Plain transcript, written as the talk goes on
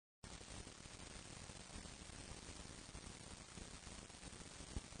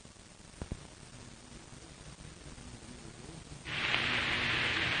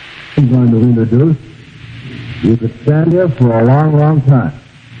I'm going to introduce, you could stand here for a long, long time.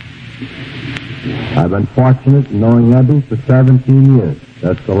 I've been fortunate in knowing Ebby for 17 years.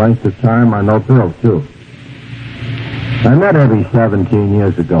 That's the length of time I know Bill, too. I met Ebby 17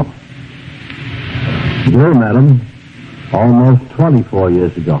 years ago. Bill met him almost 24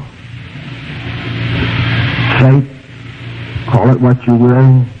 years ago. Fate, call it what you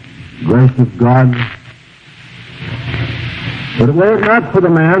will, grace of God. But were it not for the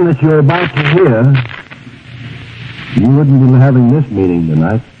man that you're about to hear, you wouldn't be having this meeting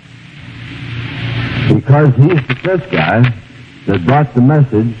tonight. Because he's the first guy that brought the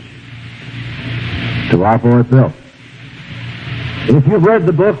message to our boy Bill. If you've read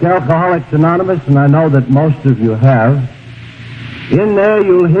the book Alcoholics Anonymous, and I know that most of you have, in there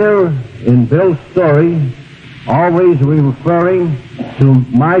you'll hear in Bill's story always referring to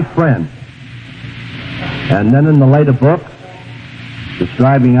my friend. And then in the later book,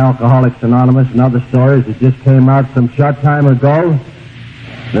 describing Alcoholics Anonymous and other stories that just came out some short time ago,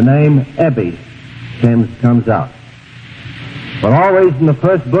 the name Ebby comes out. But always in the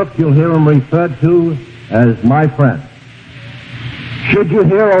first book, you'll hear him referred to as my friend. Should you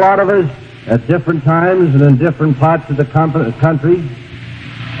hear a lot of us at different times and in different parts of the country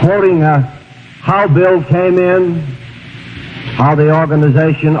quoting how Bill came in, how the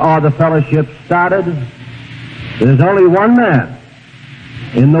organization or the fellowship started, there's only one man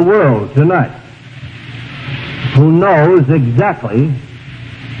in the world tonight who knows exactly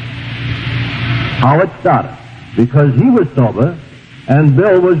how it started, because he was sober and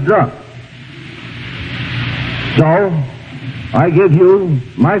Bill was drunk. So, I give you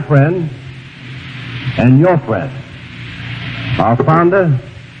my friend and your friend, our founder,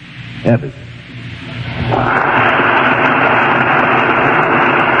 Ebby.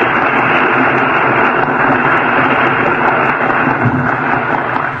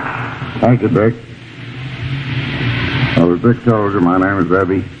 Thank you, Dick. Well, as Dick told you, my name is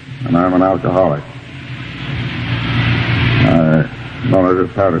Ebby, and I'm an alcoholic. I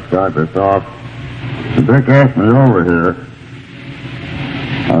just had to start this off. Dick asked me over here.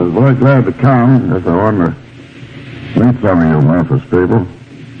 I was very glad to come because I wanted to meet some of you Memphis people.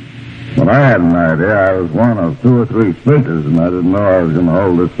 But I had an idea. I was one of 2 or 3 speakers, and I didn't know I was going to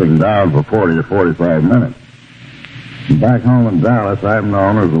hold this thing down for 40 or 45 minutes. And back home in Dallas, I'm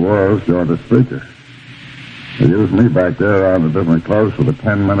known as the world's shortest speaker. They used me back there on the different clothes for the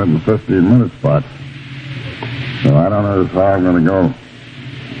 10-minute and 15-minute spots. So I don't know how I'm going to go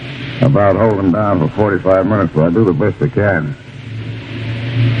about holding down for 45 minutes, but I do the best I can.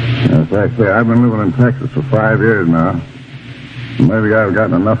 As I say, I've been living in Texas for 5 years now. Maybe I've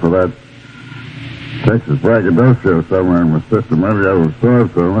gotten enough of that Texas braggadocio somewhere in my system. Maybe I was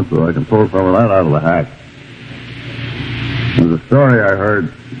absorbed some of it so I can pull some of that out of the hat. There's a story I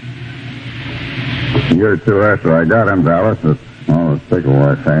heard a year or 2 after I got in Dallas that always tickled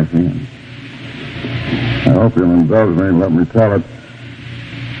my fancy. I hope you'll indulge me and let me tell it.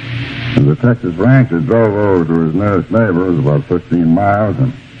 The Texas rancher drove over to his nearest neighbor. It was about 15 miles,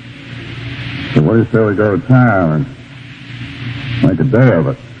 and said, "What do you say we go to town and make a day of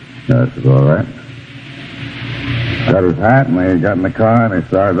it?" I said, "All right." Got his hat, and they got in the car, and they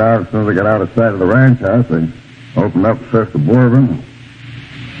started out. As soon as they got out of sight of the ranch house, they opened up a fifth of bourbon,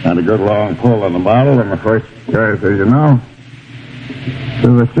 had a good long pull on the bottle, and the first guy said, "You know,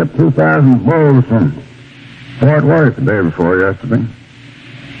 there's a ship 2,000 bulls from Fort Worth the day before yesterday."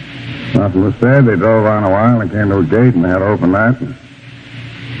 Nothing was said. They drove on a while and came to a gate, and they had to open that.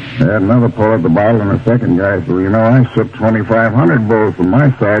 They had another pull at the bottle, and the second guy said, "Well, you know, I shipped 2,500 bulls from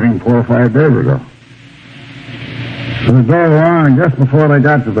my siding 4 or 5 days ago." So they drove along, and just before they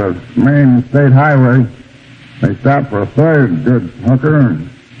got to the main state highway, they stopped for a third good hooker, and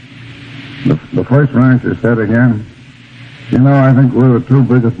the first rancher said again, "You know, I think we're the 2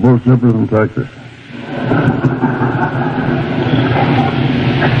 biggest bull shippers in Texas."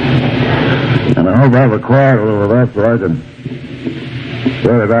 And I hope I've acquired a little of that so I can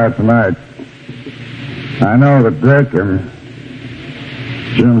get it out tonight. I know that Dick and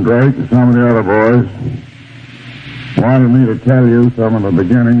Jim Drake and some of the other boys wanted me to tell you some of the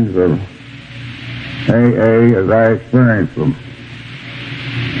beginnings of AA as I experienced them.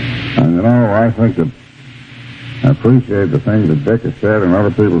 And you know, I think that I appreciate the things that Dick has said and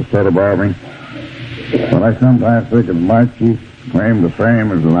other people have said about me. But I sometimes think that my chief claim to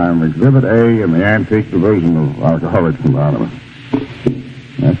fame is that I'm Exhibit A in the antique division of Alcoholics Anonymous.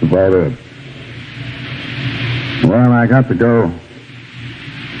 That's about it. Well, I got to go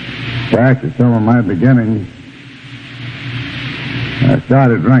back to some of my beginnings. I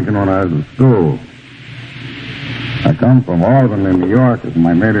started drinking when I was in school. I come from Albany, New York, as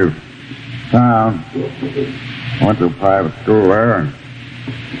my native town. Went to a private school there, and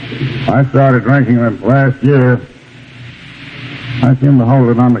I started drinking that last year. I seemed to hold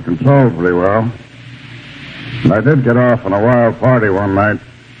it under control pretty well. And I did get off on a wild party one night.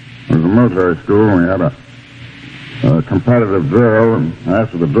 It was a military school, and we had a competitive drill, and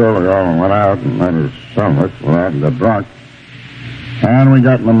after the drill, we all went out, and then some of us went out and got drunk. And we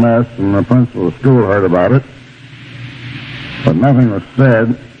got in a mess, and the principal of the school heard about it. But nothing was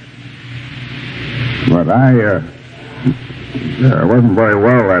said. But I wasn't very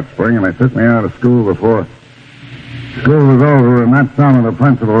well that spring, and they took me out of school before school was over, and that summer the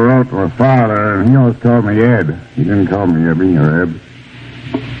principal wrote to my father, and he always called me Ed. He didn't call me Ebby or Ed.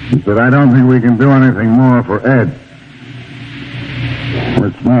 He said, I don't think we can do anything more for Ed.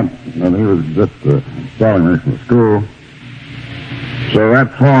 Which meant that he was just expelling me from school. So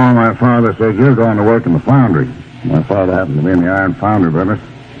that fall, my father said, you're going to work in the foundry. My father happened to be in the iron foundry business.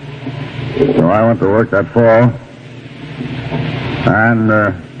 So I went to work that fall. And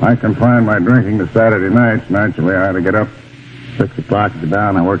I confined my drinking to Saturday nights. Naturally, I had to get up 6 o'clock to get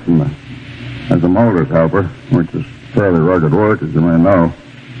down. I worked as a molder's helper, which is fairly rugged work, as you may know.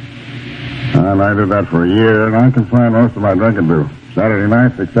 And I did that for a year, and I confined most of my drinking to Saturday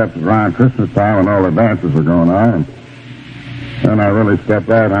nights, except around Christmas time when all the dances were going on. And then I really stepped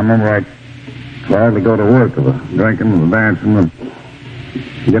out. I remember I tried to go to work with the drinking and the dancing and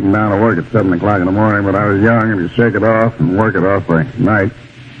getting down to work at 7 o'clock in the morning, but I was young and you shake it off and work it off by night.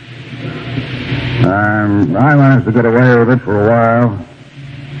 And I managed to get away with it for a while.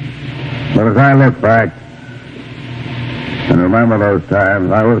 But as I look back and remember those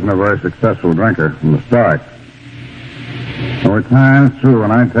times, I wasn't a very successful drinker from the start. There were times, too,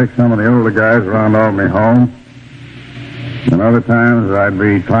 when I'd take some of the older guys around Albany home, and other times I'd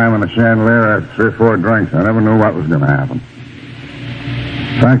be climbing a chandelier after 3 or 4 drinks. I never knew what was going to happen.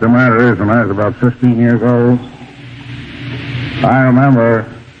 The fact of the matter is, when I was about 15 years old, I remember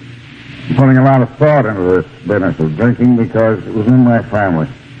putting a lot of thought into this business of drinking because it was in my family.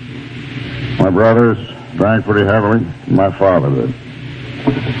 My brothers drank pretty heavily. My father did.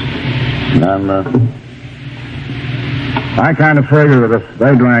 And I kind of figured that if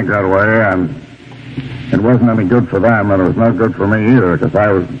they drank that way and it wasn't any good for them, and it was no good for me either, because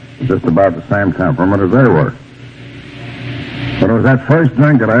I was just about the same temperament as they were. But it was that first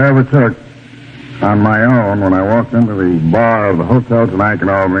drink that I ever took on my own when I walked into the bar of the Hotel Tonight in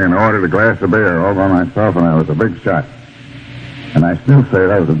Albany and ordered a glass of beer all by myself, and I was a big shot. And I still say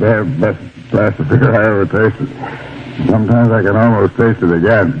that was the damn best glass of beer I ever tasted. Sometimes I can almost taste it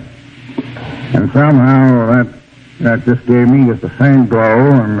again. And somehow that just gave me just the same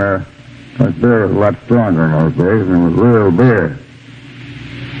glow, and that beer was a lot stronger in those days, and it was real beer.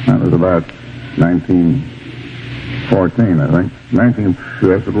 That was about 1914, I think. Yes,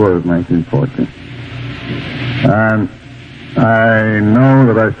 it was 1914. And I know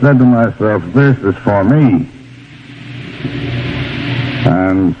that I said to myself, this is for me.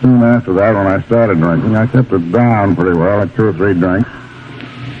 And soon after that, when I started drinking, I kept it down pretty well at 2 or 3 drinks.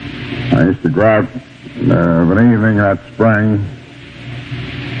 I used to go out of an evening that spring,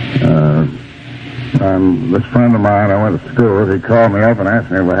 and this friend of mine, I went to school with, he called me up and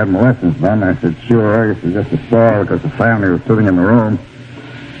asked me if I had my lessons done. I said, sure. I guess it's just a stall because the family was sitting in the room.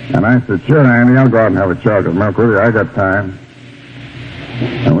 And I said, sure, Andy, I'll go out and have a chocolate milk with you. I got time.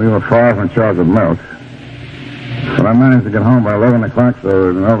 And we were far from chocolate milk. But I managed to get home by 11 o'clock,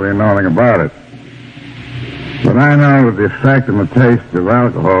 so nobody knew anything about it. But I know that the effect and the taste of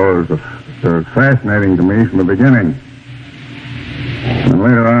alcohol is fascinating to me from the beginning. And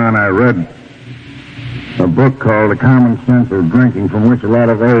later on, I read a book called The Common Sense of Drinking, from which a lot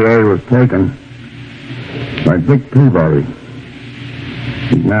of AA was taken, by Dick Peabody.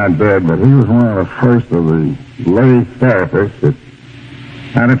 He's now dead, but he was one of the first of the lay therapists that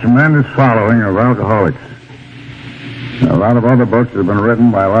had a tremendous following of alcoholics. A lot of other books have been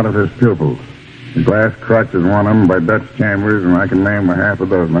written by a lot of his pupils. The Glass Crutch is one of them by Dutch Chambers, and I can name a half a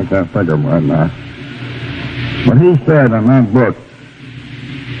dozen. I can't think of them right now. But he said in that book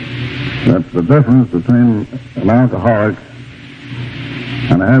that the difference between an alcoholic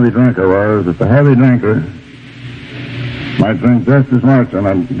and a heavy drinker was that the heavy drinker might drink just as much on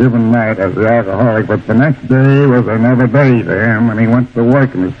a given night as the alcoholic, but the next day was another day to him, and he went to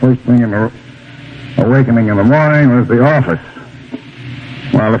work, and his first thing in the awakening in the morning was the office.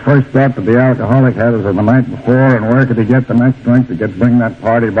 Well, the first thought that the alcoholic had was of the night before, and where could he get the next drink to bring that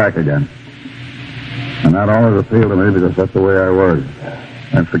party back again? And that always appealed to me because that's the way I was.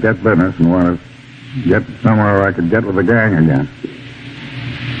 I'd forget business and want to get somewhere where I could get with the gang again.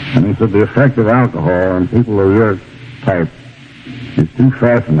 And he said the effect of alcohol on people of your type It's too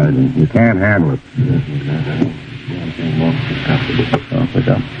fascinating. You can't handle it. I'll pick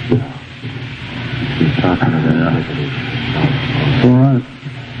up. She's talking to me. What?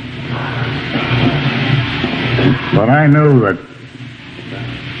 But I knew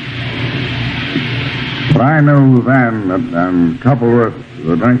then that, and coupled with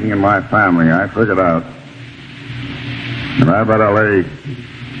the drinking in my family, I figured out that I better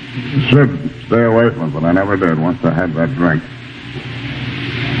should stay away from it, but I never did once I had that drink.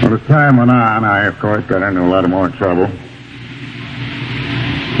 But as time went on, I, of course, got into a lot more trouble.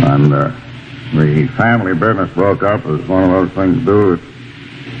 And the family business broke up as one of those things do. It's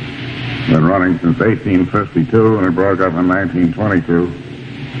been running since 1852, and it broke up in 1922.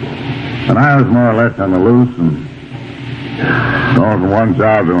 And I was more or less on the loose and going from one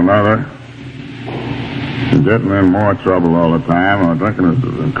job to another and getting in more trouble all the time. My drinking was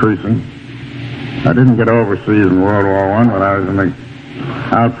increasing. I didn't get overseas in World War I, but I was in the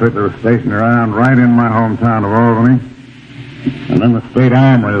outfit that was stationed around right in my hometown of Albany. And in the State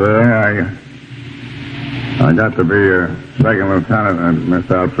Armory there, I got to be a second lieutenant in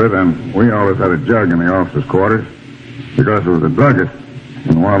this outfit, and we always had a jug in the officers' quarters because there was a druggist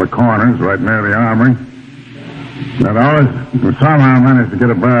in one of the corners right near the armory. And always somehow managed to get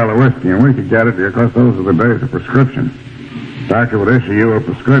a barrel of whiskey, and we could get it because those were the days of prescription. The doctor would issue you a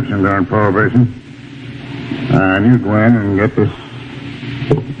prescription during Prohibition, and you'd go in and get this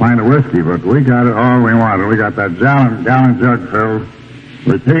pint of whiskey, but we got it all we wanted. We got that gallon jug filled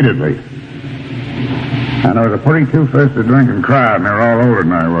repeatedly. And there was a pretty two-fisted drinking crowd, and they were all older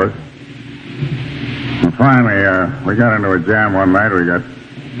than I was. And finally, we got into a jam one night. We got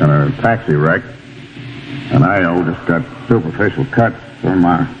in a taxi wreck, and I just got superficial cuts on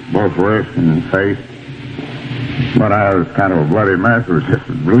my both wrists and face. But I was kind of a bloody mess. It was just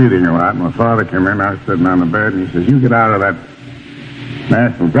bleeding a lot. My father came in. I was sitting on the bed, and he says, "You get out of that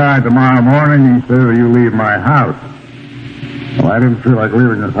National Guard tomorrow morning," he said, "or you leave my house." Well, I didn't feel like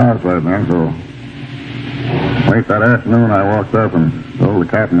leaving this house right then, so late that afternoon I walked up and told the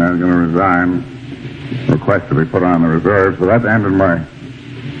captain I was going to resign, request to be put on the reserve. So that ended my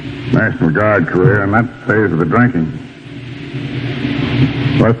National Guard career and that phase of the drinking.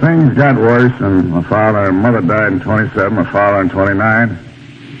 But things got worse, and my mother died in 27, my father in 29.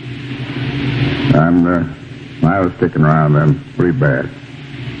 And I was sticking around then pretty bad.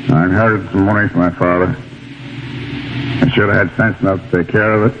 I inherited some money from my father. I should have had sense enough to take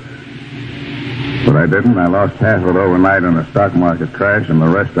care of it, but I didn't. I lost half of it overnight in a stock market crash, and the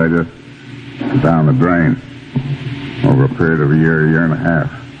rest I just put down the drain over a period of a year and a half.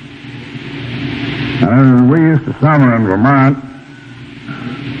 And we used to summer in Vermont,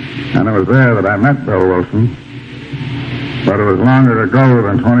 and it was there that I met Bill Wilson, but it was longer ago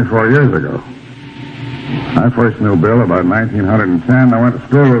than 24 years ago. I first knew Bill about 1910. I went to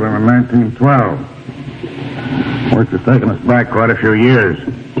school with him in 1912, which has taken us back quite a few years.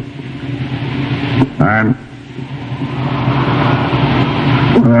 And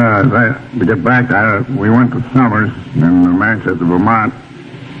to get back, we went to summers in Manchester, Vermont.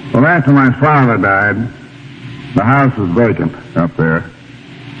 Well, after my father died, the house was vacant up there.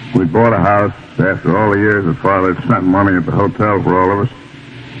 We bought a house after all the years that Father had spent money at the hotel for all of us.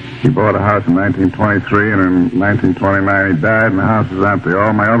 He bought a house in 1923, and in 1929 he died, and the house is empty.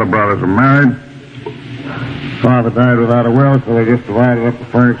 All my other brothers were married. Father died without a will, so they just divided up the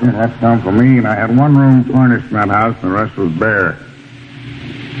furniture and left some for me, and I had one room furnished in that house, and the rest was bare.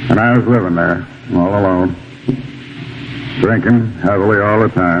 And I was living there, all alone, drinking heavily all the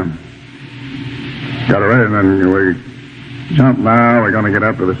time. Got ready, and then we jumped now. We're going to get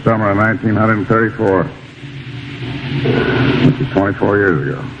up to the summer of 1934, which is 24 years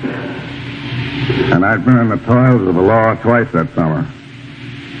ago. And I'd been in the toils of the law twice that summer.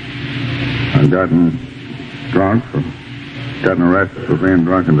 I'd gotten drunk, gotten arrested for being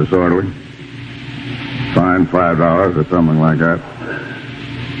drunk and disorderly, fined $5 or something like that.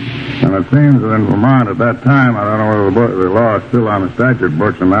 And it seems that in Vermont at that time, I don't know whether the law is still on the statute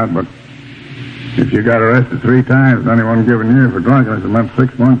books or not, but if you got arrested 3 times in any one given year for drunkenness, it meant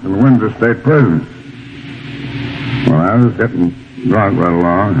 6 months in Windsor State Prison. Well, I was getting drunk right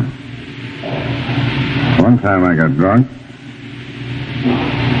along. One time I got drunk,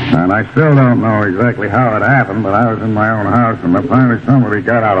 and I still don't know exactly how it happened, but I was in my own house, and finally somebody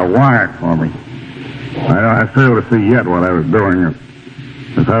got out a warrant for me. I fail to see yet what I was doing,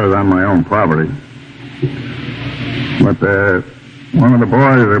 because I was on my own property. But one of the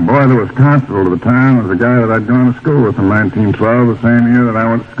boy that was constable at the time, was the guy that I'd gone to school with in 1912, the same year that I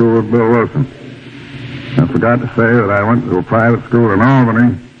went to school with Bill Wilson. I forgot to say that I went to a private school in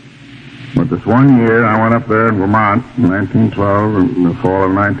Albany, But this one year, I went up there in Vermont in 1912, in the fall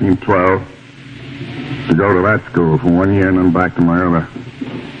of 1912, to go to that school for 1 year and then back to my other.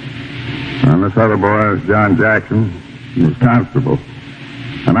 And this other boy was John Jackson. He was constable.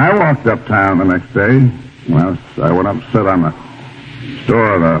 And I walked uptown the next day. Well, I went up and sat on the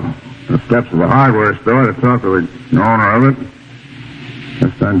steps of the hardware store to talk to the owner of it.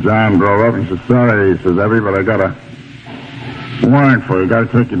 This time John drove up and he said, sorry, he says, Ebby, but I got a warrant for you.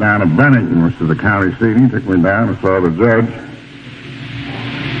 Got to take you down to Bennington, which is the county seat. He took me down and saw the judge.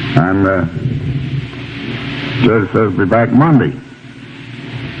 And the judge says, be back Monday.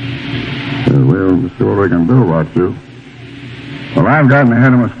 We'll see what we can do about you. Well, I've gotten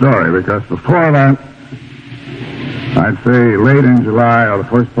ahead of my story because before that, I'd say late in July or the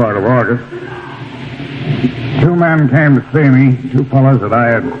first part of August, two men came to see me, two fellows that I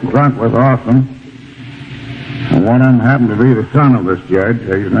had drunk with often. And one of them happened to be the son of this judge.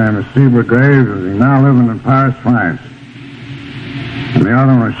 His name is Steve Graves, and he's now living in Paris, France. And the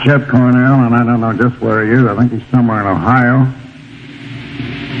other one was Chet Cornell, and I don't know just where he is. I think he's somewhere in Ohio.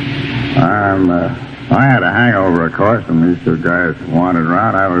 And I had a hangover, of course, and these two guys wandered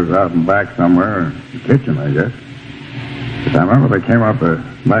around. I was out in back somewhere, in the kitchen, I guess. But I remember they came up the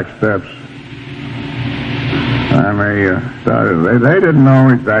back steps, and they started. They didn't know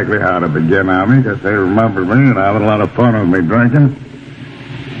exactly how to begin on me because they remembered me and having a lot of fun with me drinking.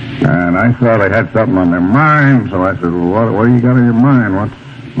 And I saw they had something on their mind, so I said, well, what do you got on your mind?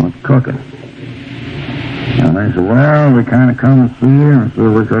 What's cooking? And they said, well, we kind of come to see you and see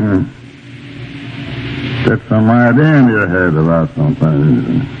if we couldn't get some idea into your head about something.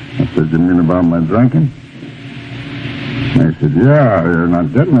 And I said, you mean about my drinking? And they said, yeah, you're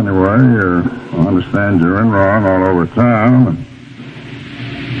not getting anywhere. I understand you're in wrong all over town. And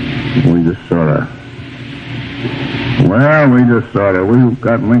we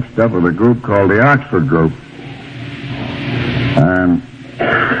got mixed up with a group called the Oxford Group. And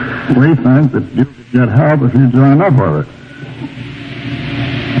we think that you could get help if you join up with it.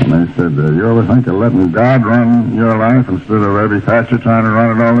 And they said, you ever think of letting God run your life instead of Ebby Thatcher trying to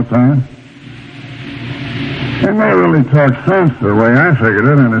run it all the time? And they really talked sense the way I figured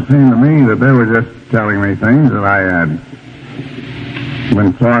it, and it seemed to me that they were just telling me things that I had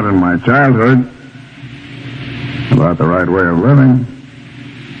been taught in my childhood about the right way of living.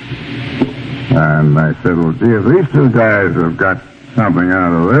 And I said, well, gee, if these two guys have got something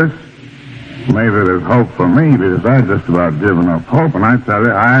out of this, maybe there's hope for me, because I'd just about given up hope. And I tell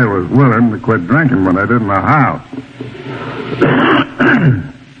you, I was willing to quit drinking, but I didn't know how.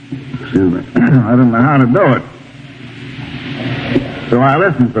 Excuse me. I didn't know how to do it. So I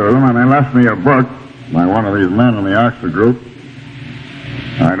listened to them, and they left me a book by one of these men in the Oxford Group.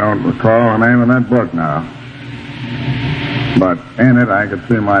 I don't recall the name of that book now. But in it, I could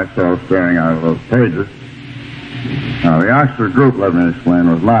see myself staring out of those pages. Now, the Oxford Group, let me explain,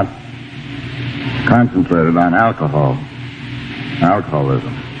 was not concentrated on alcoholism.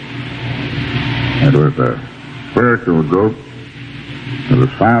 It was a spiritual group. It was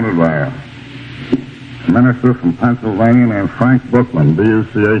founded by a minister from Pennsylvania named Frank Buchman,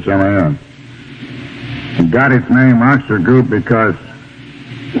 B-U-C-H-M-A-N. He got its name Oxford Group because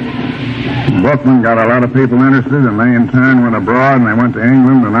Buchman got a lot of people interested, and they in turn went abroad, and they went to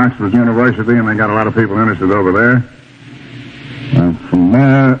England and Oxford University, and they got a lot of people interested over there. And from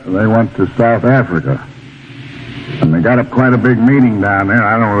there, they went to South Africa. And they got up quite a big meeting down there.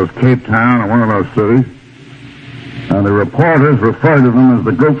 I don't know, it was Cape Town or one of those cities. And the reporters referred to them as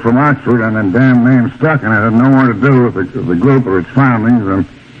the group from Oxford, and then damn name stuck, and it had no more to do with the group or its foundings than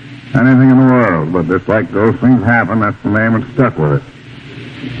anything in the world. But just like those things happen, that's the name that stuck with it.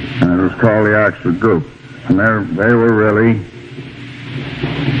 And it was called the Oxford Group. And they were really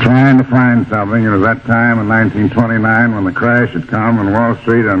trying to find something. It was that time in 1929 when the crash had come in Wall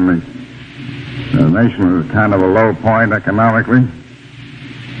Street and the nation was kind of a low point economically.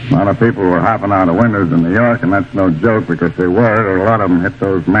 A lot of people were hopping out of windows in New York, and that's no joke because they were. A lot of them hit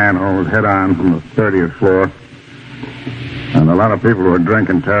those manholes head on from the 30th floor. And a lot of people were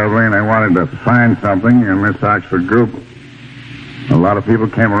drinking terribly, and they wanted to find something in this Oxford Group. A lot of people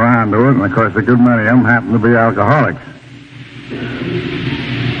came around to it, and of course a good many of them happened to be alcoholics.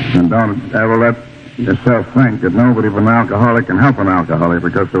 And don't ever let yourself think that nobody but an alcoholic can help an alcoholic,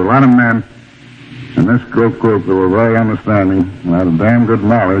 because there were a lot of men in this group that were very understanding and had a damn good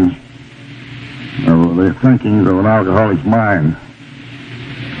knowledge of the thinkings of an alcoholic's mind.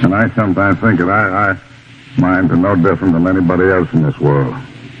 And I sometimes think that our minds are no different than anybody else in this world.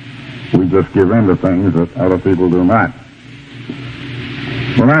 We just give in to things that other people do not.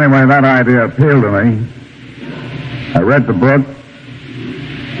 Well, anyway, that idea appealed to me. I read the book,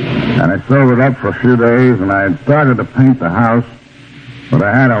 And I sobered up for a few days, and I had started to paint the house, but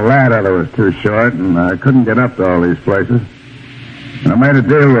I had a ladder that was too short, and I couldn't get up to all these places. And I made a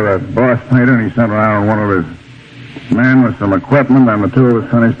deal with a boss painter, and he sent around one of his men with some equipment, and the two of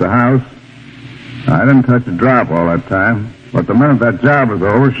us finished the house. I didn't touch a drop all that time, but the minute that job was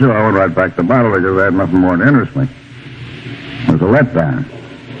over, sure, I went right back to bottle because I had nothing more to interest me. It was a letdown.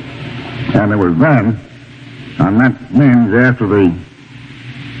 And it was then, on that binge after the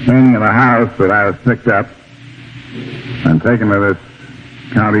painting of the house, that I was picked up and taken to this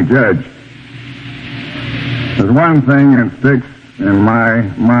county judge. There's one thing that sticks in my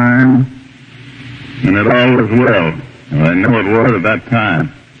mind, and it always will. And I knew it would at that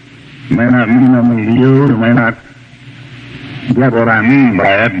time. It may not mean anything to you, you may not get what I mean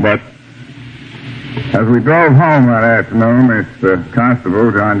by it, but as we drove home that afternoon, this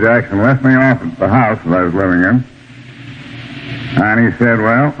constable, John Jackson, left me off at the house that I was living in. And he said,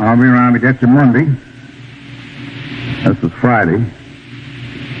 well, I'll be around to get you Monday. This was Friday.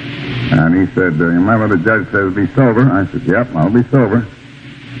 And he said, you remember the judge says be sober? I said, yep, I'll be sober.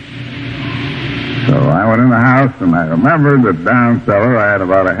 So I went in the house, and I remembered that down cellar I had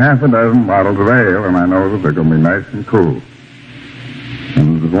about a half a dozen bottles of ale, and I know that they're going to be nice and cool.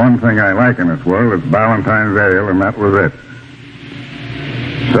 And there's one thing I like in this world, it's Valentine's ale, and that was it.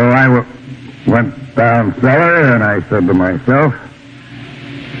 So I went down cellar, and I said to myself,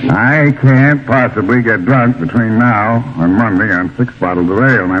 I can't possibly get drunk between now and Monday on 6 bottles of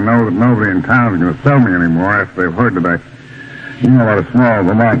ale, and I know that nobody in town is going to sell me anymore after they've heard that you know what a small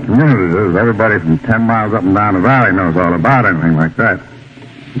Vermont community is. Everybody from 10 miles up and down the valley knows all about anything like that.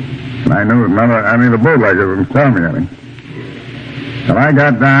 And I knew that none of any of the bootleggers wouldn't sell me any. And I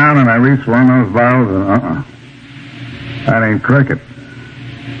got down and I reached one of those bottles and that ain't cricket.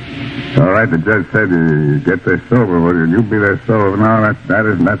 All right, the judge said, you get there sober, will you? You be there sober. No,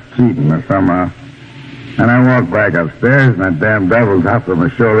 that's cheating somehow. And I walked back upstairs, and that damn devil's up on my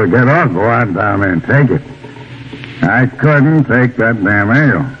shoulder. Get on, go on down there and take it. I couldn't take that damn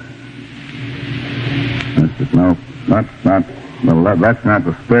ale. I said, no, that's not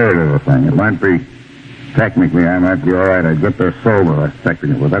the spirit of the thing. It might be, technically, I might be all right. I get there sober, that's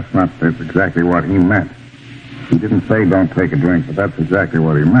technical, but that's exactly what he meant. He didn't say don't take a drink, but that's exactly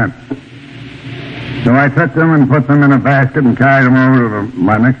what he meant. So I took them and put them in a basket and carried them over to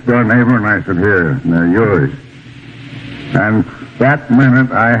my next-door neighbor, and I said, here, they're yours. And that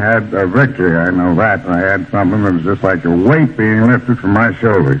minute I had a victory, I know that. I had something that was just like a weight being lifted from my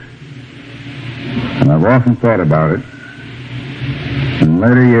shoulders. And I've often thought about it. In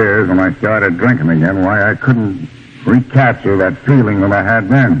later years, when I started drinking again, why I couldn't recapture that feeling that I had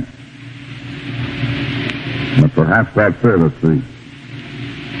then. But perhaps that's it. It's the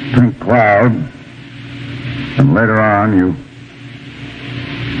pink cloud. And later on, you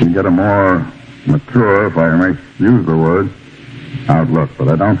get a more mature, if I may use the word, outlook. But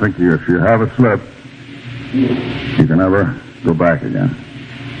I don't think if you have a slip, you can ever go back again.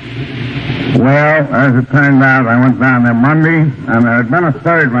 Well, as it turned out, I went down there Monday, and there had been a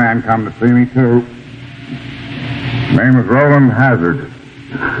third man come to see me, too. His name was Roland Hazard.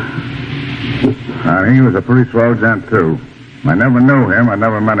 And he was a pretty swell gent, too. I never knew him. I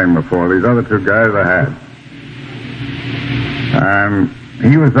never met him before. These other two guys I had. And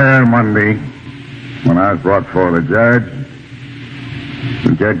he was there Monday when I was brought before the judge.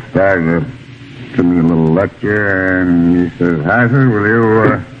 The judge started to give me a little lecture, and he says, Hazard, will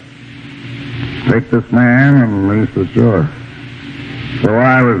you take this man? And he says, sure. So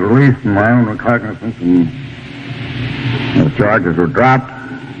I was released in my own cognizance, and the charges were dropped.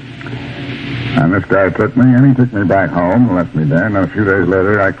 And this guy took me, and he took me back home and left me there. And then a few days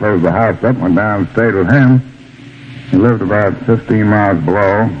later, I closed the house up, went down and stayed with him. He lived about 15 miles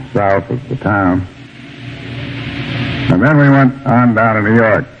below, south of the town. And then we went on down to New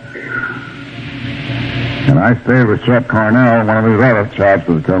York. And I stayed with Chet Cornell, one of these other chaps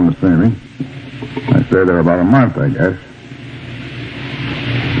that had come to see me. I stayed there about a month, I guess.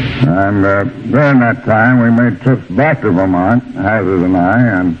 And during that time, we made trips back to Vermont, Hazard and I,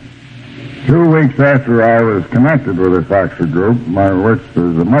 and 2 weeks after I was connected with this Oxford group, which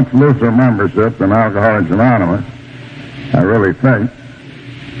is a much looser membership than Alcoholics Anonymous, I really think,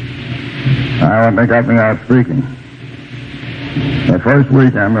 they got me out speaking. The first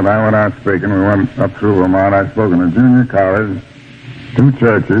weekend that I went out speaking, we went up through Vermont. I spoke in a junior college, 2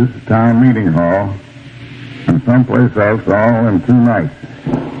 churches, a town meeting hall, and someplace else, all in 2 nights.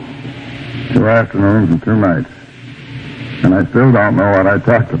 2 afternoons and 2 nights. And I still don't know what I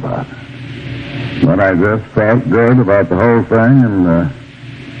talked about. But I just felt good about the whole thing, and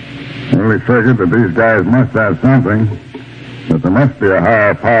really figured that these guys must have something that there must be a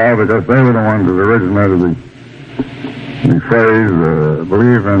higher power because they were the ones that originated the phrase,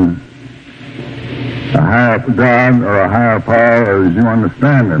 believe in a higher God or a higher power as you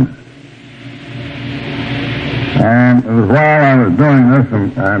understand him. And it was while I was doing this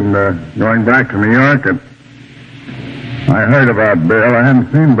and going back to New York, and I heard about Bill. I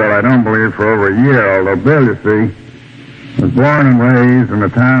hadn't seen Bill, I don't believe, for over a year, although Bill, you see, was born and raised in a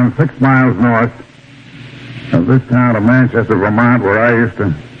town 6 miles north of this town of Manchester, Vermont, where I used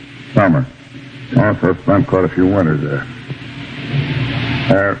to summer. Also spent quite a few winters there.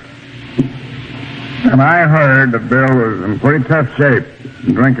 And I heard that Bill was in pretty tough shape,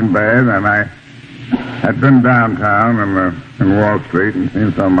 drinking bad, and I had been downtown in Wall Street and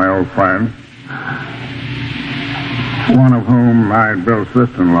seen some of my old friends, one of whom I had Bill's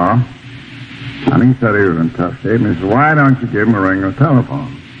sister-in-law, and he said he was in tough shape, and he said, why don't you give him a ring of the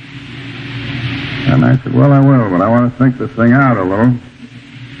telephone? And I said, well, I will, but I want to think this thing out a little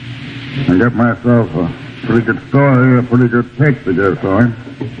and get myself a pretty good story, a pretty good cake to give to him.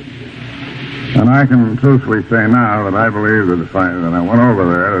 And I can truthfully say now that I believe that if I went over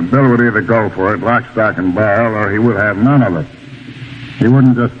there, that Bill would either go for it, lock, stock, and barrel, or he would have none of it. He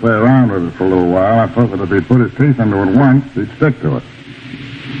wouldn't just play around with it for a little while. I thought that if he put his teeth into it once, he'd stick to it.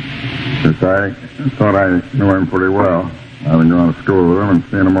 Because I thought I knew him pretty well, having gone to school with him and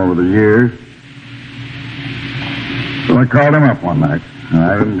seen him over the years. So I called him up one night. And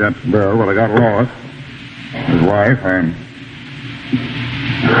I didn't get Bill, but I got Lois, his wife, and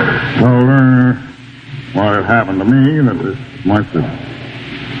told her what had happened to me, that this must have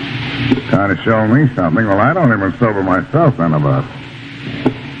kind of shown me something. Well, I'd only been sober myself then about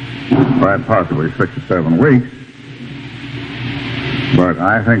possibly 6 or 7 weeks. But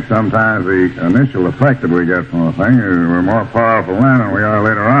I think sometimes the initial effect that we get from a thing is we're more powerful then than we are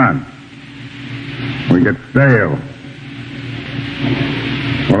later on. We get stale.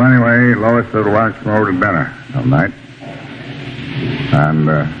 Well, anyway, Lois said, why don't you come over to dinner some night? And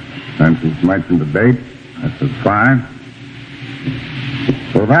then she mentioned the date. I said, fine.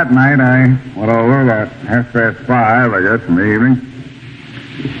 So that night I went over about 5:30, I guess, in the evening.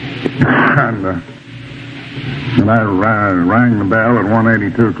 And I rang the bell at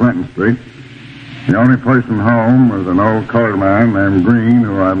 182 Clinton Street. The only person home was an old colored man named Green,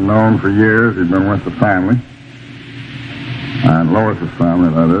 who I've known for years. He'd been with the family. And Lois's family,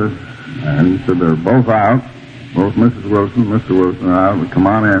 that is. And he said they're both out. Both Mrs. Wilson and Mr. Wilson are out. Would come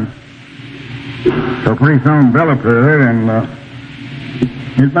on in. So pretty soon Bill appeared, and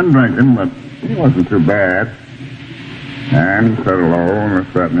he'd been drinking, but he wasn't too bad. And he said hello and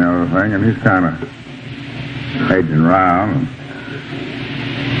this, that, and the other thing, and he's kind of edging around.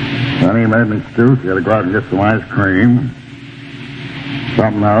 And then he made an excuse. He had to go out and get some ice cream,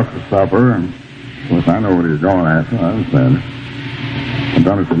 something else for supper, and of course I know what he was going after. I understand. I've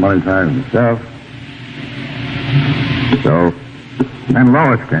done it so many times myself. So, and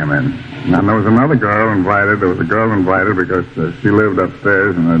Lois came in. And there was another girl invited. There was a girl invited because she lived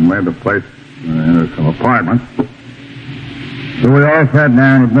upstairs and had made the place in some apartments. So we all sat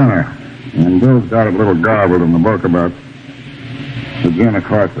down at dinner. And Bill's got a little garbled in the book about the gin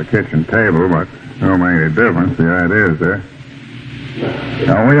across the kitchen table, but it don't make any difference. The idea is there.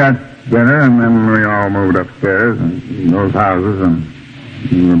 So we had dinner, and then we all moved upstairs in those houses, and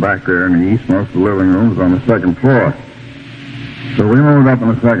we were back there in the east. Most of the living rooms on the second floor. So we moved up on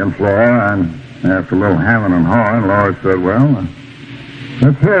the second floor, and after a little hemming and hawing, Laura said, well,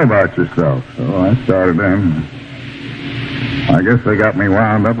 let's hear about yourself. So I started in. I guess they got me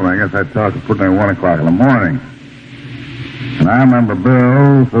wound up, and I guess I talked to put in at 1 o'clock in the morning. And I remember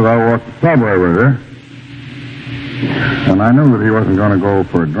Bill said I walked the subway with her. And I knew that he wasn't going to go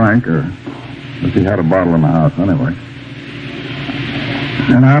for a drink, or if he had a bottle in the house anyway.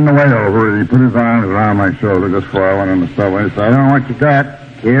 And on the way over, he put his arms around my shoulder just before I went in the subway. He said, I don't know what you got,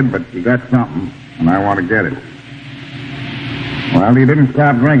 kid, but you got something, and I want to get it. Well, he didn't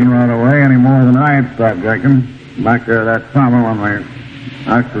stop drinking right away any more than I had stopped drinking back there that summer when the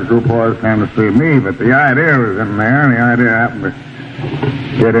Oxford group boys came to see me. But the idea was in there, and the idea happened to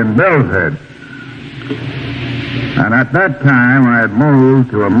get in Bill's head. And at that time, I had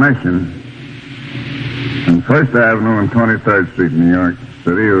moved to a mission on 1st Avenue and 23rd Street in New York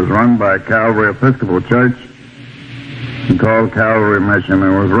City. It was run by Calvary Episcopal Church and called Calvary Mission,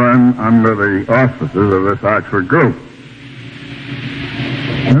 and was run under the auspices of this Oxford group.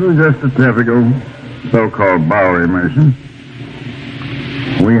 It was just a typical so-called Bowery mission.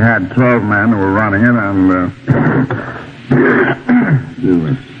 We had 12 men who were running it, and excuse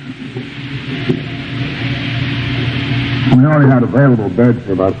me. We only had available beds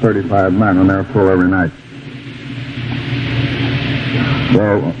for about 35 men, and they were full every night.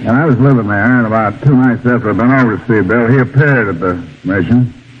 So, when I was living there, and about 2 nights after I'd been over to see Bill, he appeared at the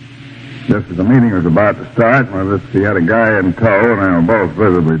mission. Just as the meeting was about to start, he had a guy in tow, and they were both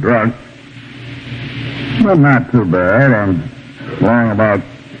visibly drunk. But not too bad. And long about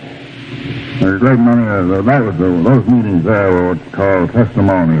a great many those meetings there were what's called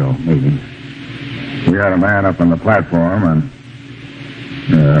testimonial meetings. We had a man up on the platform,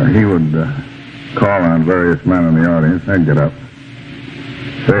 and he would call on various men in the audience. They'd get up,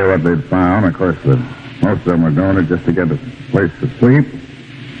 say what they'd found. Of course, most of them were doing it just to get a place to sleep.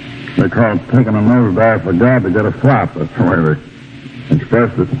 They called taking a nosedive for God to get a flop. That's the way they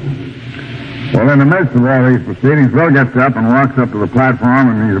expressed it. Well, in the midst of all these proceedings, Bill gets up and walks up to the platform,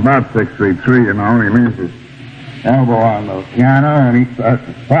 and he's about 6'3", you know, and he leans his elbow on the piano, and he starts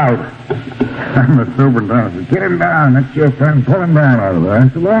to spout. And the superintendent says, "Get him down. That's your friend. Pull him down out of there." I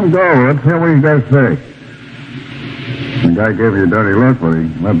said, "Let him go. Let's hear what he's got to say." The guy gave me a dirty look, but he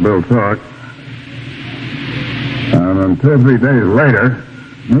let Bill talk. And then 2 or 3 days later,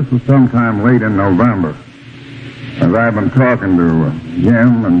 this was sometime late in November, as I've been talking to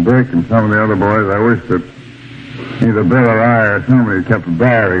Jim and Dick and some of the other boys, I wish that either Bill or I or somebody kept a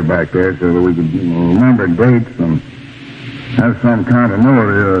diary back there so that we could remember dates and have some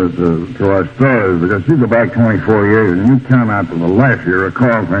continuity to our stories, because you go back 24 years and you turn out to the left, you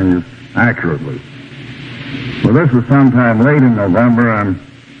recall things accurately. Well, this was sometime late in November in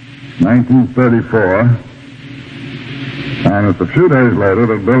 1934, and it's a few days later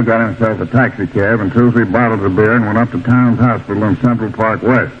that Bill got himself a taxi cab and 2 or 3 bottles of beer and went up to Towns Hospital in Central Park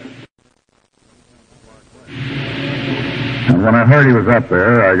West. And when I heard he was up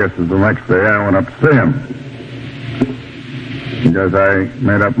there, I guess it was the next day, I went up to see him. Because I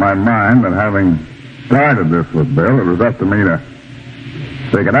made up my mind that having started this with Bill, it was up to me to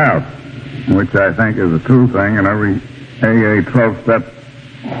stick it out, which I think is a true thing in every AA 12-step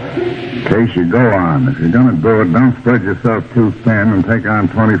case you go on. If you're going to do it, don't spread yourself too thin and take on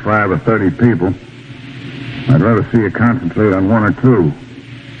 25 or 30 people. I'd rather see you concentrate on 1 or 2.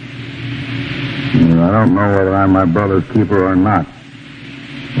 I don't know whether I'm my brother's keeper or not.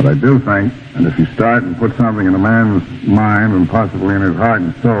 But I do think that if you start and put something in a man's mind and possibly in his heart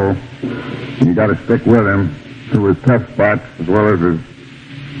and soul, you got to stick with him through his tough spots as well as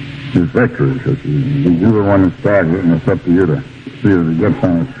his victories. Because you're the one that started it, and it's up to you to see that he gets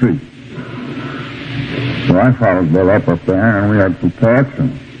on his feet. So I followed Bill up there, and we had some talks,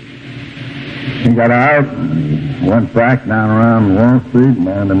 and he got out and went back down around Wall Street and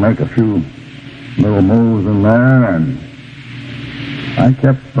began to make a few little moves in there, and I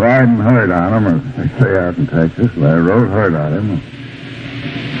kept riding herd on him, as they say out in Texas. I rode herd on him.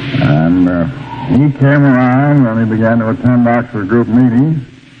 And he came around and he began to attend Oxford group meetings,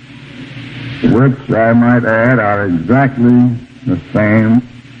 which I might add are exactly the same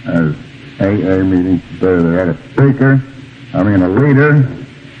as AA meetings today. They had a speaker, a leader.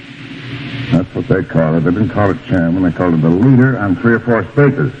 That's what they call it. They didn't call it chairman, they called it the leader, and 3 or 4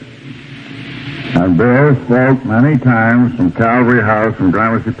 speakers. And Bill spoke many times from Calvary House in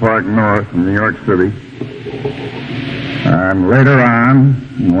Gramercy Park North in New York City. And later on,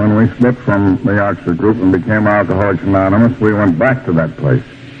 when we split from the Oxford group and became Alcoholics Anonymous, we went back to that place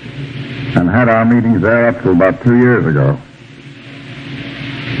and had our meetings there up to about 2 years ago.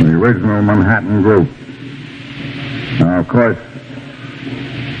 The original Manhattan group. Now, of course,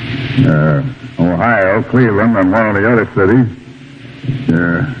 Ohio, Cleveland, and one of the other cities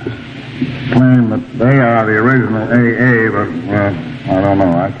claim that they are the original AA, but, well, I don't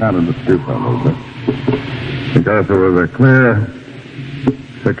know. I kind of dispute that a little bit. Because there was a clear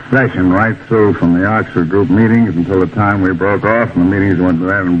succession right through from the Oxford group meetings until the time we broke off, and the meetings went to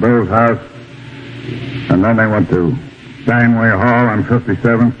that in Bill's house, and then they went to Steinway Hall on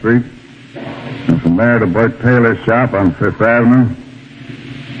 57th Street, and from there to Bert Taylor's shop on 5th Avenue.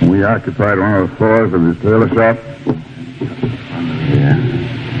 We occupied one of the floors of his tailor shop.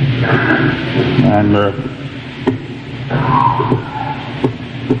 And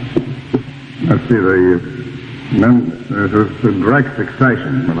let's see, then there's a direct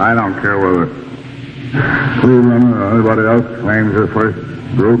succession, but I don't care whether Cleveland or anybody else claims their first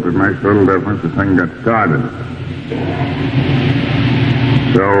group. It makes a little difference. The thing got started.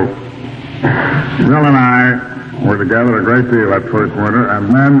 So Bill and I were together a great deal that first winter, and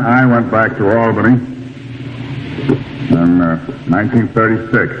then I went back to Albany in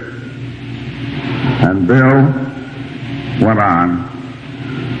 1936. And Bill went on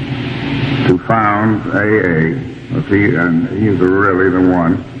to found AA. And he's really the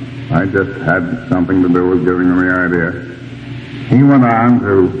one. I just had something to do with giving him the idea. He went on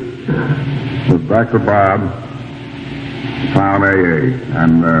to, with Dr. Bob, found AA.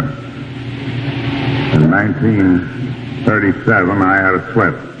 And in 1937, I had a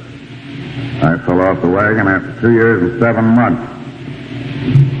slip. I fell off the wagon after 2 years and 7 months,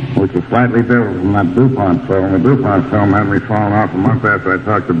 which was slightly different from that DuPont film. The DuPont film had me falling off a month after I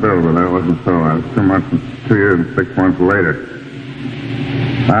talked to Bill, but that wasn't so. I was 2 years and 6 months later.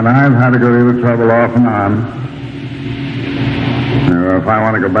 And I've had a good deal of trouble off and on. If I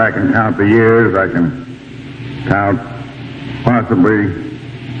want to go back and count the years, I can count possibly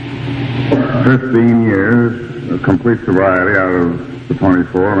 15 years of complete sobriety out of the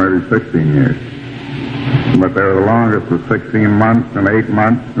 24, maybe 16 years. But they were the longest was 16 months and 8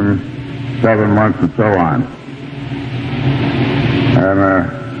 months and 7 months and so on. And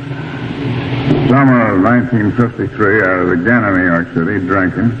summer of 1953, I was again in New York City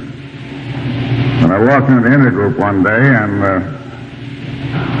drinking. And I walked into the intergroup one day, and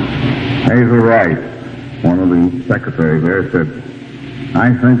Hazel Wright, one of the secretaries there, said,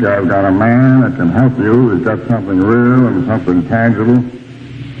 "I think I've got a man that can help you who's got something real and something tangible."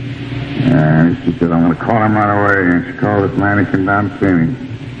 And she said, "I'm going to call him right away." And she called this man. He came down to see me.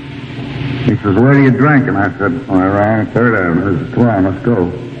 He says, "Where do you drink?" And I said, "I ran 3rd Avenue. This is 12. Let's go."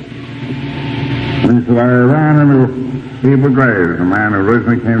 And he said, "I ran into Steve Graves, a man who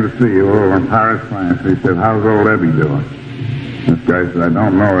originally came to see you over in Paris, France." He said, "How's old Ebby doing?" This guy said, "I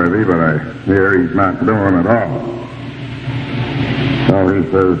don't know Ebby, but I hear he's not doing at all." So he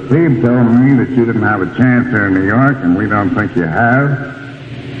says, "Steve told me that you didn't have a chance here in New York, and we don't think you have."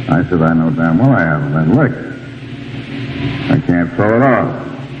 I said, "I know damn well I haven't been licked. I can't throw it off."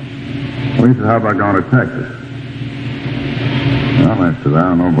 Well, he said, "How about going to Texas?" Well, I said, "I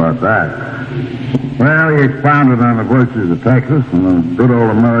don't know about that." Well, he expounded on the virtues of Texas and the good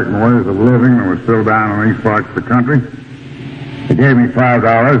old American ways of living that were still down in these parts of the country. He gave me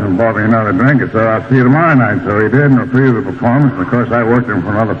 $5 and bought me another drink and said, "I'll see you tomorrow night." So he did, and repeated the performance. And of course, I worked him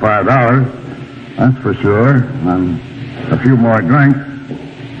for another $5. That's for sure. And a few more drinks.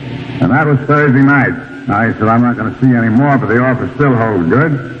 And that was Thursday night. Now, he said, "I'm not going to see you anymore, but the offer still holds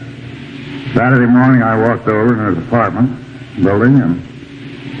good." Saturday morning, I walked over in his apartment building, and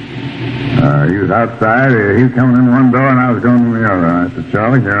he was outside. He was coming in one door, and I was going in the other. And I said,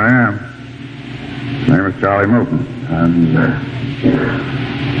 "Charlie, here I am." His name is Charlie Moulton. And I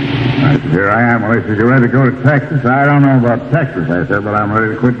said, "Here I am." Well, he said, "You ready to go to Texas?" "I don't know about Texas," I said, "but I'm ready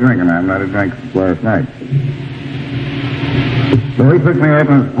to quit drinking. I haven't had a drink since last night." So he picked me up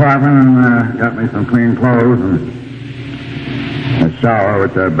in his apartment and got me some clean clothes and a shower,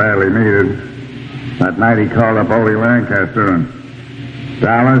 which I badly needed. That night he called up Odie Lancaster in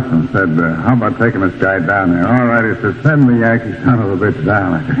Dallas and said, "How about taking this guy down there?" "All right," he said, "send the Yankee son of a bitch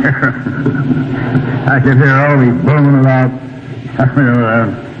down." I could hear Odie booming it out.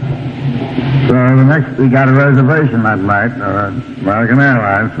 So the next, he got a reservation that night, American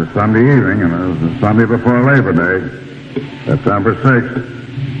Airlines, for Sunday evening, and it was the Sunday before Labor Day, September 6th.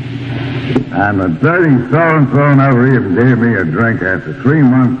 And the dirty so-and-so never even gave me a drink. After 3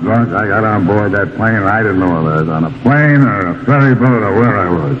 months drunk, I got on board that plane, and I didn't know whether I was on a plane or a ferry boat or where I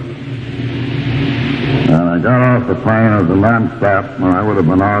was. And I got off the plane as a non-stop, and I would have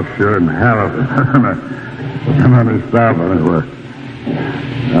been off sure in hell if it wasn't stop anywhere.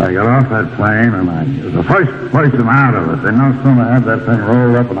 I got off that plane, and it was the first person out of it. They no sooner had that thing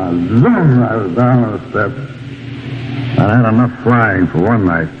rolled up, and I was down on the steps. I had enough flying for one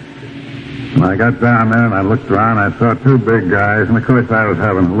night. And I got down there and I looked around and I saw 2 big guys, and of course I was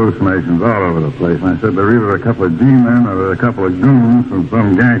having hallucinations all over the place. And I said, they're either a couple of G-men or they're a couple of goons from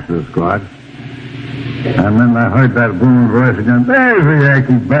some gangster squad. And then I heard that booming voice again, "There's the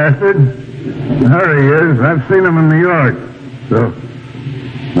Yankee bastard. There he is. I've seen him in New York." So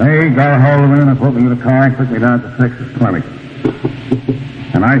they got a hold of me and they put me in the car and took me down to Texas Clinic.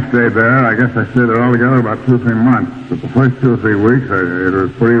 And I stayed there. I guess I stayed there altogether about 2 or 3 months. But the first 2 or 3 weeks, it was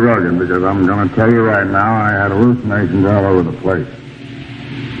pretty rugged, because I'm going to tell you right now, I had hallucinations all over the place.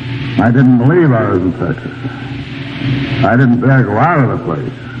 I didn't believe I was in Texas. I didn't dare go out of the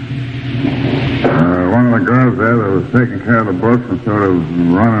place. One of the girls there that was taking care of the books and sort of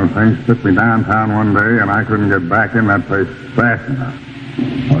running things took me downtown one day, and I couldn't get back in that place fast enough.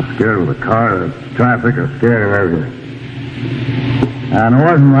 I was scared of the car, the traffic, I was scared of everything. And it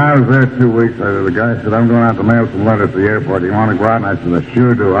wasn't when I was there 2 weeks later, the guy said, "I'm going out to mail some letters at the airport. Do you want to go out?" And I said, "I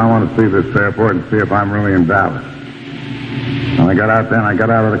sure do. I want to see this airport and see if I'm really in Dallas." And I got out there, and I got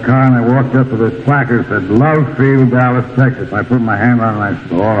out of the car, and I walked up to this placard that said, "Love Field, Dallas, Texas." I put my hand on it, and I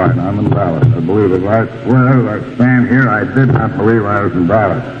said, "All right, I'm in Dallas. I believe it. I swear, I stand here, I did not believe I was in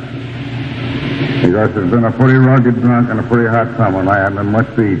Dallas." Because it's been a pretty rugged drunk and a pretty hot summer, and I hadn't had much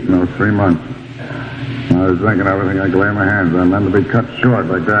to eat in those 3 months. I was drinking everything I could lay my hands on, then to be cut short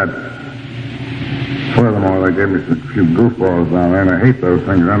like that. Furthermore, they gave me a few goofballs down there, and I hate those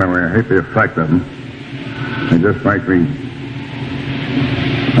things anyway. I hate the effect of them. They just make me...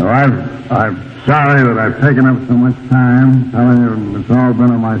 So I'm sorry that I've taken up so much time telling you it's all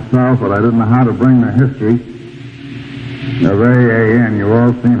been on myself, but I didn't know how to bring the history of AA in. You've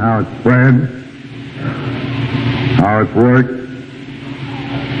all seen how it's spread, how it's worked.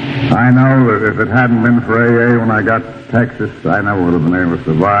 I know that if it hadn't been for AA when I got to Texas, I never would have been able to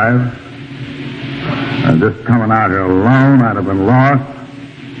survive. Just coming out here alone, I'd have been lost.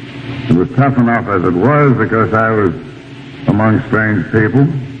 It was tough enough as it was because I was among strange people,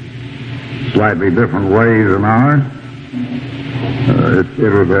 slightly different ways than ours.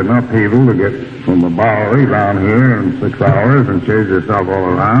 It was an upheaval to get from the Bowery down here in 6 hours and chase yourself all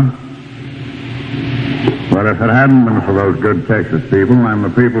around. But if it hadn't been for those good Texas people and the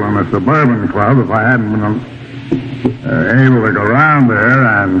people in the suburban club, if I hadn't been able to go around there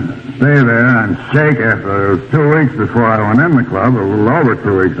and stay there and shake after it was 2 weeks before I went in the club, a little over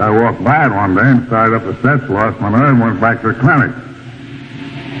 2 weeks, I walked by it one day and started up the steps, lost my nerve, and went back to the clinic.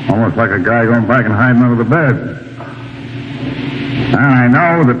 Almost like a guy going back and hiding under the bed. And I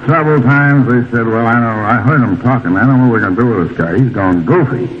know that several times they said, well, I heard them talking. I don't know what we're going to do with this guy. He's going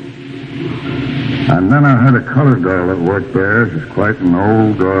goofy. And then I heard a colored girl that worked there. She's quite an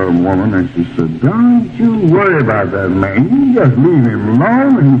old woman, and she said, don't you worry about that man. You just leave him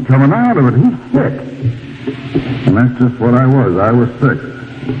alone, and he's coming out of it. He's sick. And that's just what I was. I was sick.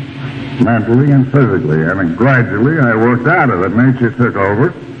 Mentally and physically. And gradually I worked out of it. Nature took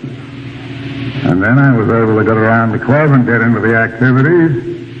over. And then I was able to get around the club and get into the activities.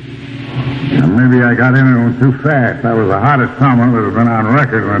 And maybe I got into them too fast. That was the hottest summer that had been on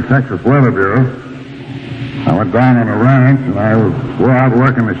record in the Texas Weather Bureau. I went down on a ranch, and I was out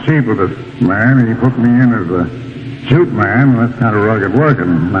working the sheep with this man, and he put me in as a shoot man, and that's kind of rugged work in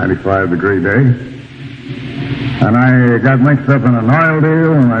a 95-degree day. And I got mixed up in an oil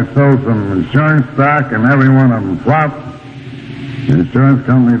deal, and I sold some insurance stock, and every one of them flopped. The insurance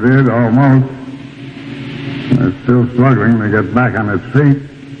company did, almost. They're still struggling to get back on its feet.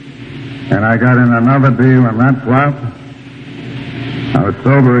 And I got in another deal, and that flopped. I was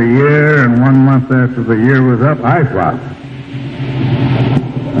sober a year, and 1 month after the year was up, I flopped.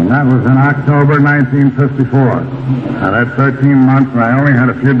 And that was in October 1954. I had 13 months, and I only had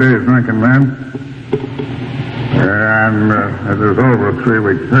a few days drinking then. And it was over a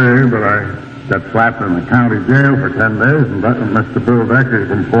 3-week period, but I got slapped in the county jail for 10 days, and Mr. Bill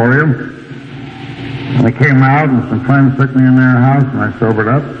Decker's Emporium. And I came out, and some friends took me in their house, and I sobered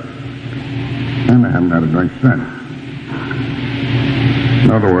up. And I haven't had a drink since. In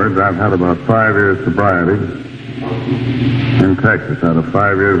other words, I've had about 5 years sobriety in Texas. Out of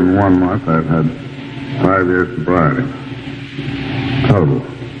 5 years and 1 month, I've had 5 years sobriety. Total.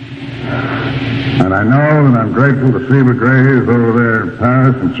 And I know that I'm grateful to Steve Graves over there in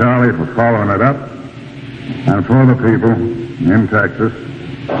Paris and Charlie for following it up, and for the people in Texas,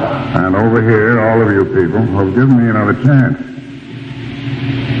 and over here, all of you people, who have given me another chance.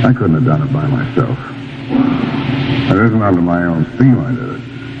 I couldn't have done it by myself. It isn't under my own steam I did it.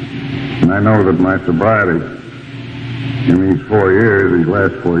 And I know that my sobriety in these 4 years, these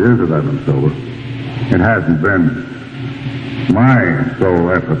last 4 years that I've been sober, it hasn't been my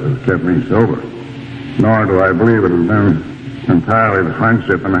sole effort that's kept me sober. Nor do I believe it has been entirely the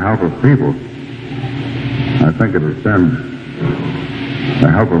friendship and the help of people. I think it has been the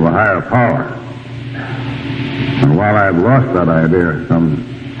help of a higher power. And while I've lost that idea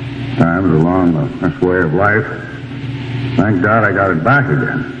sometimes along this way of life, thank God I got it back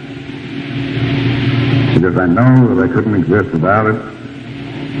again. Because I know that I couldn't exist without it.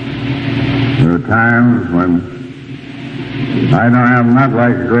 There are times when I know I'm not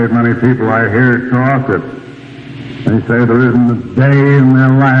like a great many people I hear talk that they say there isn't a day in their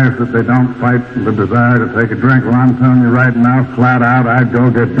life that they don't fight the desire to take a drink. Well, I'm telling you right now, flat out, I'd go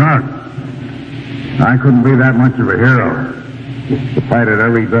get drunk. I couldn't be that much of a hero to fight it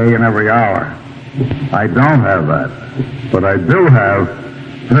every day and every hour. I don't have that. But I do have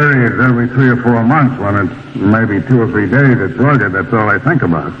periods every 3 or 4 months when it's maybe 2 or 3 days it's rugged. That's all I think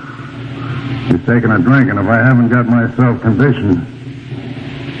about. Is taking a drink, and if I haven't got myself conditioned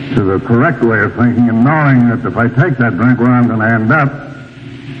to the correct way of thinking and knowing that if I take that drink, where I'm going to end up,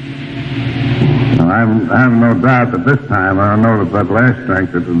 I have no doubt that this time, I know that last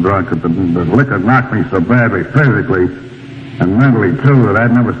drink that the liquor knocked me so badly physically and mentally too that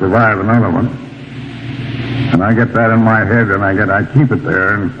I'd never survive another one. And I get that in my head, and I keep it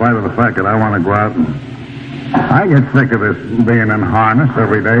there in spite of the fact that I want to go out and I get sick of this being in harness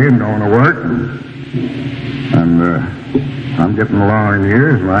every day and going to work. And I'm getting along in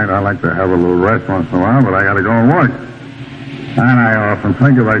years, and I like to have a little rest once in a while, but I got to go and work. And I often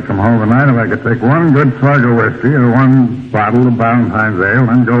think if I come home tonight, if I could take one good slug of whiskey or one bottle of Valentine's ale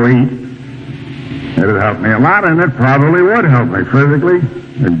and go eat, it'd help me a lot, and it probably would help me physically.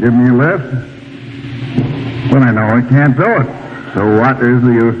 It'd give me a lift. But I know I can't do it. So what is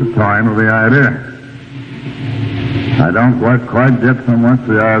the use of toying with the idea? I don't quite get so much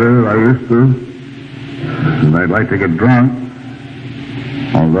the idea that I used to. And I'd like to get drunk.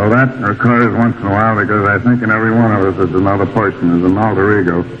 Although that occurs once in a while because I think in every one of us is another person, is an alter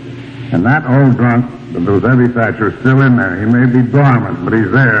ego. And that old drunk, those Ebby Thatcher, is still in there. He may be dormant, but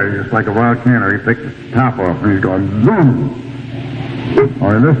he's there. He's just like a volcano. He takes the top off and he's going zoom.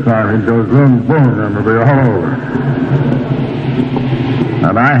 Only this time he goes zoom, boom, and it'll be all over.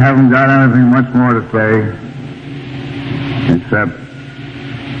 And I haven't got anything much more to say except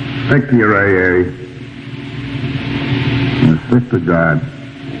stick to your AA and stick to God.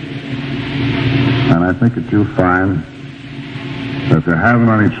 And I think that you'll find that if you're having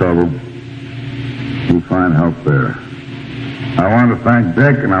any trouble, you'll find help there. I want to thank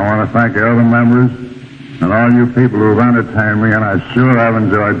Dick, and I want to thank the other members, and all you people who've entertained me, and I sure have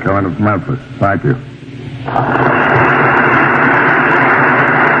enjoyed coming to Memphis. Thank you.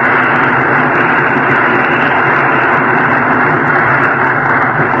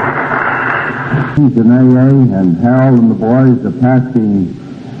 He's in AA, and Harold and the boys are passing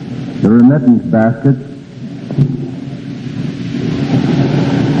the remittance basket.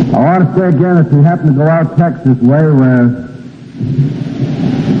 I want to say again, if you happen to go out Texas way where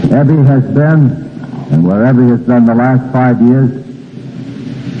Ebby has been, and where Ebby has done the last 5 years,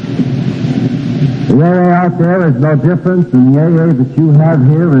 the AA out there is no different than the AA that you have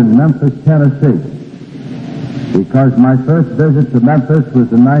here in Memphis, Tennessee. Because my first visit to Memphis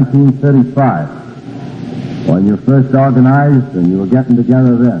was in 1935, when you first organized and you were getting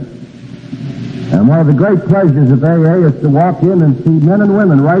together then. And one of the great pleasures of AA is to walk in and see men and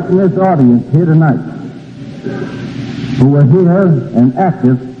women right in this audience here tonight who are here and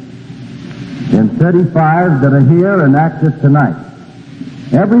active in 35 that are here and active tonight.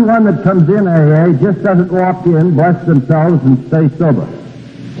 Everyone that comes in AA just doesn't walk in, bless themselves, and stay sober.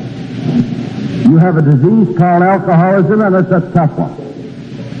 You have a disease called alcoholism, and it's a tough one.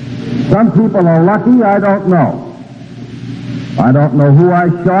 Some people are lucky, I don't know. I don't know who I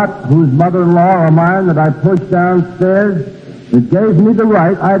shot, whose mother-in-law or mine that I pushed downstairs. It gave me the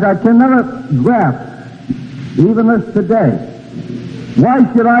right. I can never grasp, even this today. Why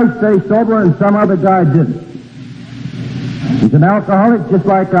should I stay sober and some other guy didn't? He's an alcoholic just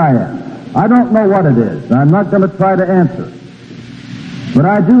like I am. I don't know what it is. I'm not going to try to answer. But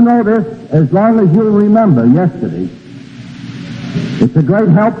I do know this, as long as you'll remember yesterday, it's a great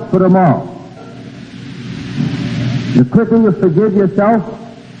help for tomorrow. The quicker you forgive yourself,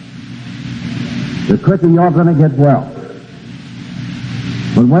 the quicker you're going to get well.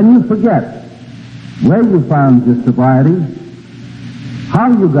 But when you forget where you found your sobriety, how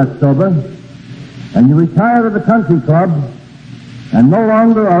you got sober, and you retire to the country club and no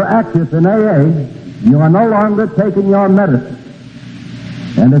longer are active in AA, you are no longer taking your medicine.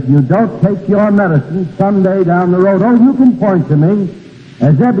 And if you don't take your medicine someday down the road, oh, you can point to me,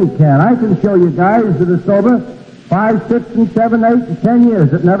 as Ebby can. I can show you guys that are sober 5, 6, and 7, 8, and 10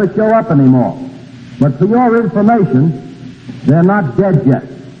 years that never show up anymore. But for your information, they're not dead yet.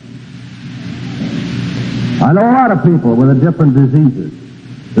 I know a lot of people with different diseases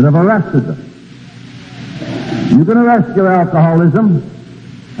that have arrested them. You can arrest your alcoholism,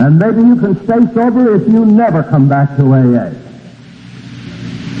 and maybe you can stay sober if you never come back to AA.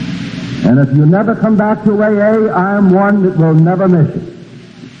 And if you never come back to AA, I am one that will never miss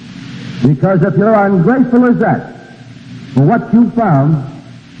it. Because if you're ungrateful as that for what you found,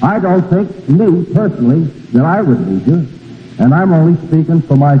 I don't think, me personally, that I would need you. And I'm only speaking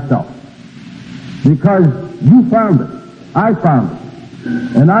for myself. Because you found it. I found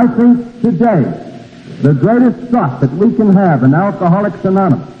it. And I think today, the greatest trust that we can have in Alcoholics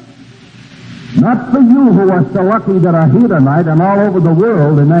Anonymous, not for you who are so lucky that are here tonight and all over the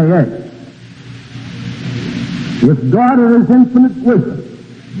world in AA. If God in His infinite wisdom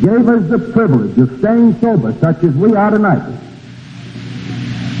gave us the privilege of staying sober such as we are tonight,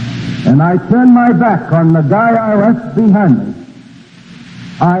 and I turn my back on the guy I left behind me,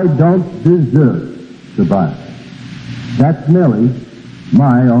 I don't deserve sobriety. That's merely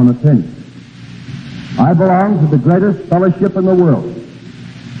my own opinion. I belong to the greatest fellowship in the world,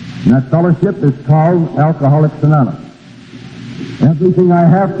 and that fellowship is called Alcoholics Anonymous. Everything I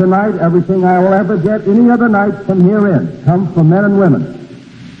have tonight, everything I will ever get any other night from herein, comes from men and women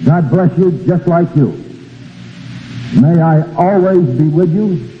God bless you just like you. May I always be with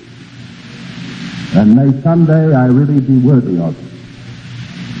you, and may someday I really be worthy of you.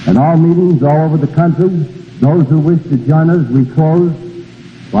 In all meetings all over the country, those who wish to join us, we close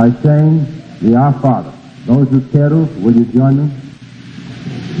by saying the Our Father. Those who care to, will you join me?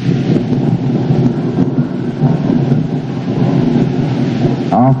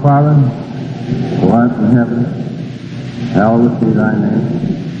 Our Father, who art in heaven, hallowed be thy name.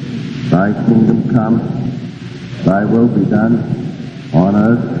 Thy kingdom come, thy will be done on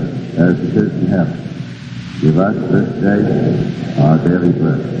earth as it is in heaven. Give us this day our daily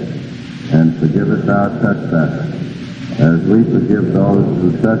bread, and forgive us our trespasses, as we forgive those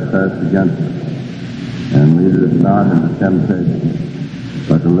who trespass against us. And lead us not into temptation,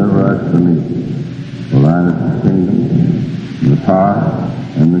 but deliver us from evil. For thine is the kingdom, and the power,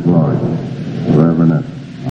 and the glory, forever and ever.